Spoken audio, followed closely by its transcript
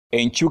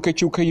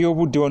Enkyukakyuka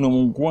y'obudde wano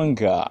mu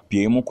ggwanga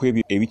by'emu ku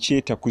ebyo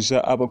ebikyetakuza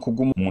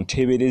abakugu mu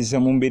nteebereza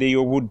mu mbeera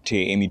y'obudde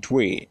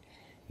emitwe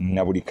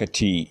na buli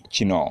kati.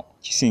 Kino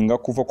kisinga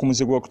kuva ku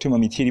muze gwa kutema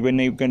miti eri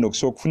bannayuganda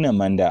okusobola okufuna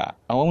amanda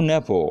awamu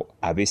n'abo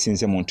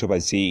abeesenze mu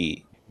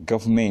ntobazi.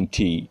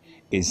 Gavumenti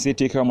ezze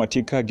eteekawo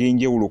amateeka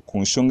ag'enjawulo ku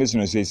nsonga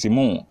zino ze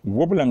zimu,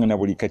 wabula nga na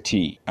buli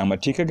kati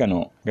amateeka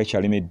gano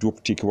gakyalemeddwa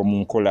okuteekebwa mu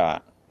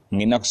nkola.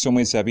 Ng'ennaku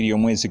z'omwezi 2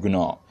 omwezi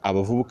guno,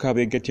 abavubuka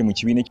abeegatte mu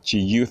kibiina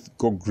ki Youth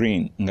Go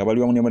Green nga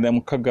bali wamu ne badamu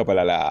mukaaga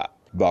balala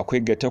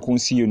bakwegatta ku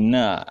nsi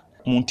yonna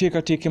mu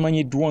nteekateeka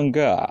emanyiddwa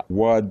nga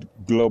World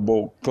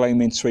Global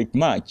Climate Strike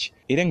March,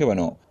 era nga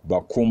bano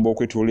bakumba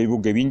okwetooloola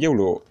ebibuga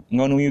eby'enjawulo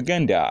nga wano mu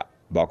Uganda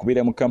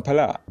bakubeera mu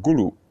Kampala,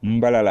 Gulu,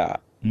 Mbalala,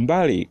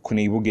 Mbale ku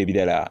n'ebibuga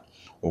ebirala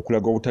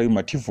okulaga obutali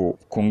bumativu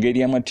ku ngeri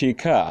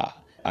y'amateeka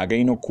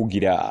agalina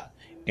okukugira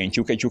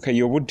enkyukakyuka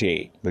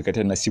y'obudde bwe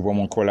gatannasibwa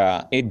mu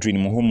nkola. Edwin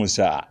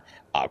Muhumuza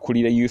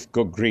akulira Youth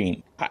Go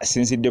Green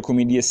asinzidde ku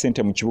Media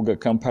Center mu kibuga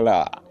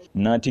Kampala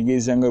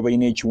n'ategeeza nga bwe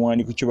balina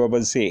ekiwandiiko kye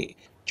babaze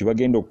kye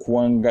bagenda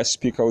okuwanga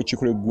sipiika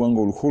w'olukiiko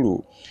lw'eggwanga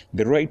oluhulu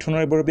the Right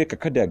Honorable Rebecca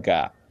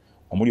Kadaga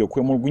omuli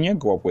okwemulugunya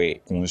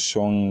gwabwe ku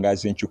nsonga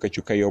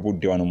z'enkyukakyuka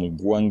y'obudde wano mu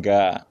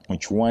ggwanga. Mu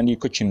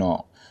kiwandiiko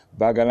kino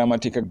baagala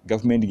amateeka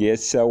gavumenti ge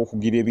yassaawo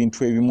okugira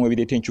ebintu ebimu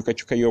ebireeta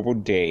enkyukakyuka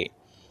y'obudde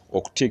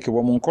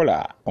okuteekebwa mu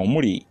nkola,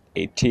 omuli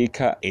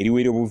etteeka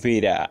eriweera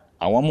obuveera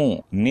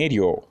awamu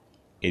n'eryo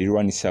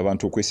erirwanisa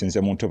abantu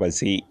okwesenza mu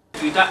ntobazi.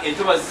 Tuyita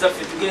entobazi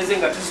zaffe tugenze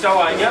nga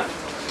tuzitawaanya,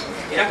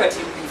 era kati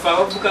ffe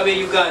abavubuka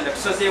b'e Uganda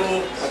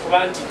tusazeemu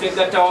okuba nti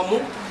twegatta wamu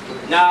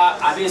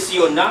n'ab'ensi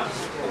yonna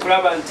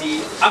okulaba nti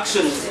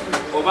actions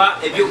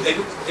oba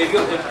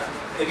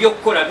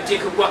ebyokukola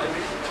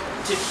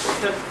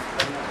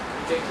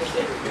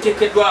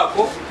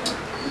biteekeddwako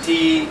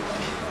nti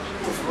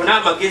tufuna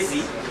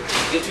amagezi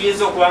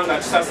getuyinza okuba nga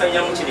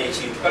tusaasaanyamu kino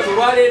ekintu. Kati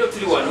olwaleero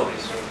tuli wano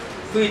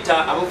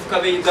tuyita abavubuka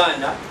b'e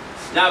Uganda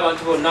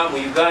n'abantu bonna mu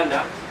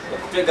Uganda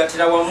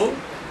okutwegattira wamu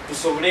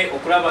tusobole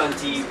okulaba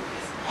nti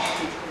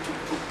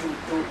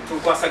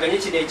tukwasaganye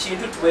kino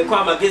ekintu, tuweeko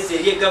amagezi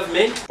eri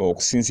egavumenti.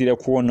 Okusinziira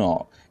ku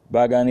ono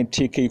baagala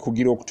n'etteeka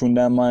erikugira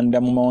okutunda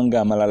amanda mu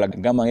mawanga amalala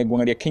gamba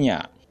ng'eggwanga lya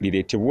Kenya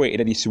lireetebwe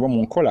era lissibwa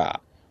mu nkola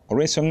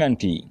olw'ensonga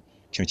nti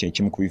kino kye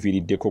kimu ku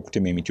biviiriddeko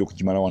okutema emiti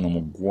okugimala wano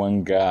mu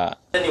ggwanga.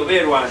 Oba e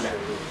Rwanda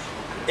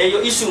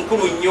eyo isu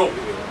nkulu nnyo,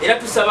 era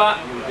tusaba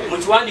mu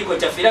kiwandiiko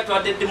kyaffe era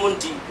twateddemu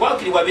nti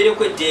waakiri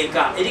wabeereko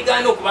etteeka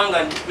erigaana okuba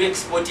nga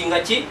tu-exportinga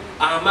ki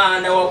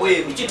amanda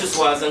wabweru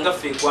kituswaza nga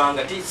ffe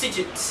eggwanga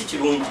si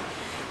kirungi.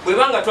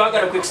 Bwebanga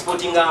twagala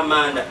ku-exportinga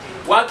amanda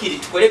waakiri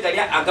tukole gali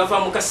agava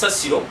mu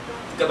kasasiro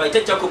gabayita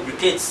jacob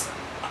briquettes,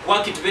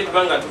 waakiri tube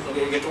tubanga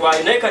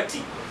getuwaayo, naye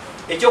kati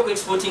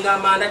ekyoku-exportinga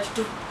amanda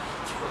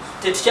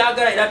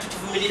tetukyagala era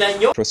tukivumirira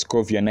nnyo.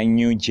 Proscovia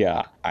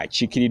Nanyuja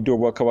akiikiridde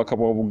obwakabaka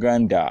bwa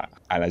Buganda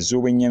alaze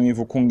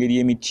obwennyamivu ku ngeri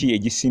y'emiti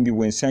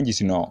egisimbibwa ensangi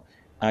zino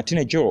ate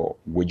negyo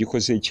gwe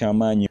gikoze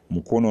ekyamaanyi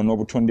mu kwonoona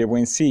obutonde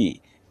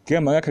bw'ensi.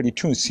 Gamba nga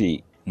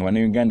kalitunsi nga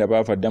Bannayuganda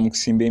baava dda mu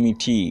kusimba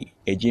emiti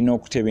egirina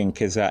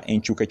okutebenkeza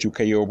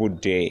enkyukakyuka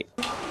y'obudde.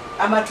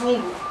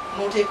 Amatungu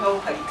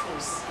n'oteekawo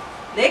kalitunsi,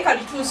 naye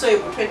kalitunsi oyo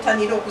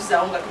bwetwettanira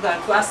okuzzaawo nga tugaa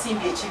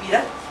twasimbye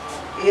ekibira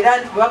era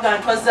bagaa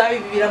ntwazzaayo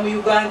ebibira mu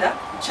Uganda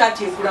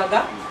kyati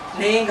ekulaga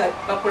naye nga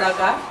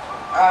bakulaga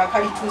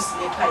kalitunsi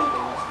ne kayi.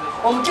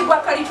 Omuti gwa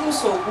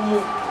kalitunsi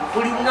ogumu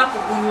buli lunaku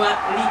gunywa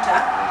lita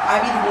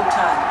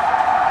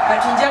 25.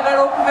 Kati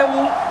njagala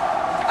okubemu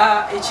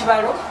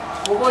ekibalo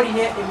oba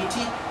olina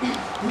emiti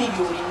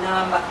miliyoni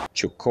nnamba.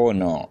 Kyokka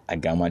ono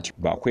agamba nti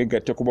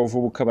bakwegatta ku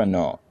bavubuka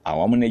bano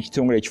awamu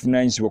n'ekitongole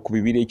ekivunaanyizibwa ku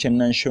bibira ekya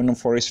National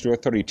Forestry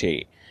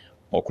Authority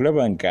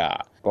okulaba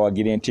nga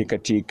bawagira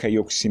enteekateeka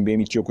y'okusimba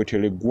emiti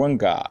okwetooloola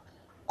eggwanga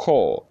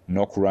ko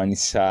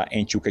n'okulwanisa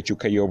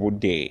enkyukakyuka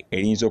y'obudde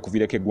eriyinza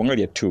okuviirako eggwanga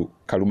lyattu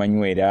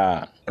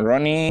kalumanywera.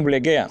 Ronnie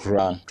Bulegeya,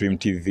 Dream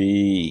TV.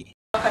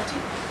 Kati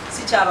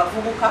si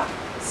kyabavubuka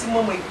si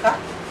mwe mwekka,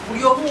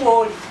 buli omu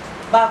w'oli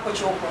baako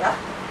kyokola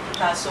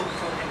taasa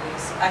obutonde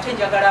bw'ensi. Ate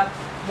njagala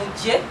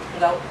mujje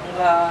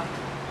nga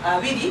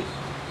abiri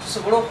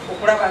tusobole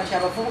okulaba nti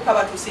abavubuka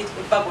batuuse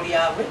ebbago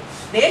lyabwe,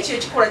 naye ekyo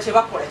ekikola kye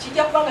bakola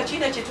kijja kubanga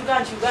kirina kye tugaa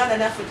nti Uganda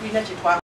naffe tulina kye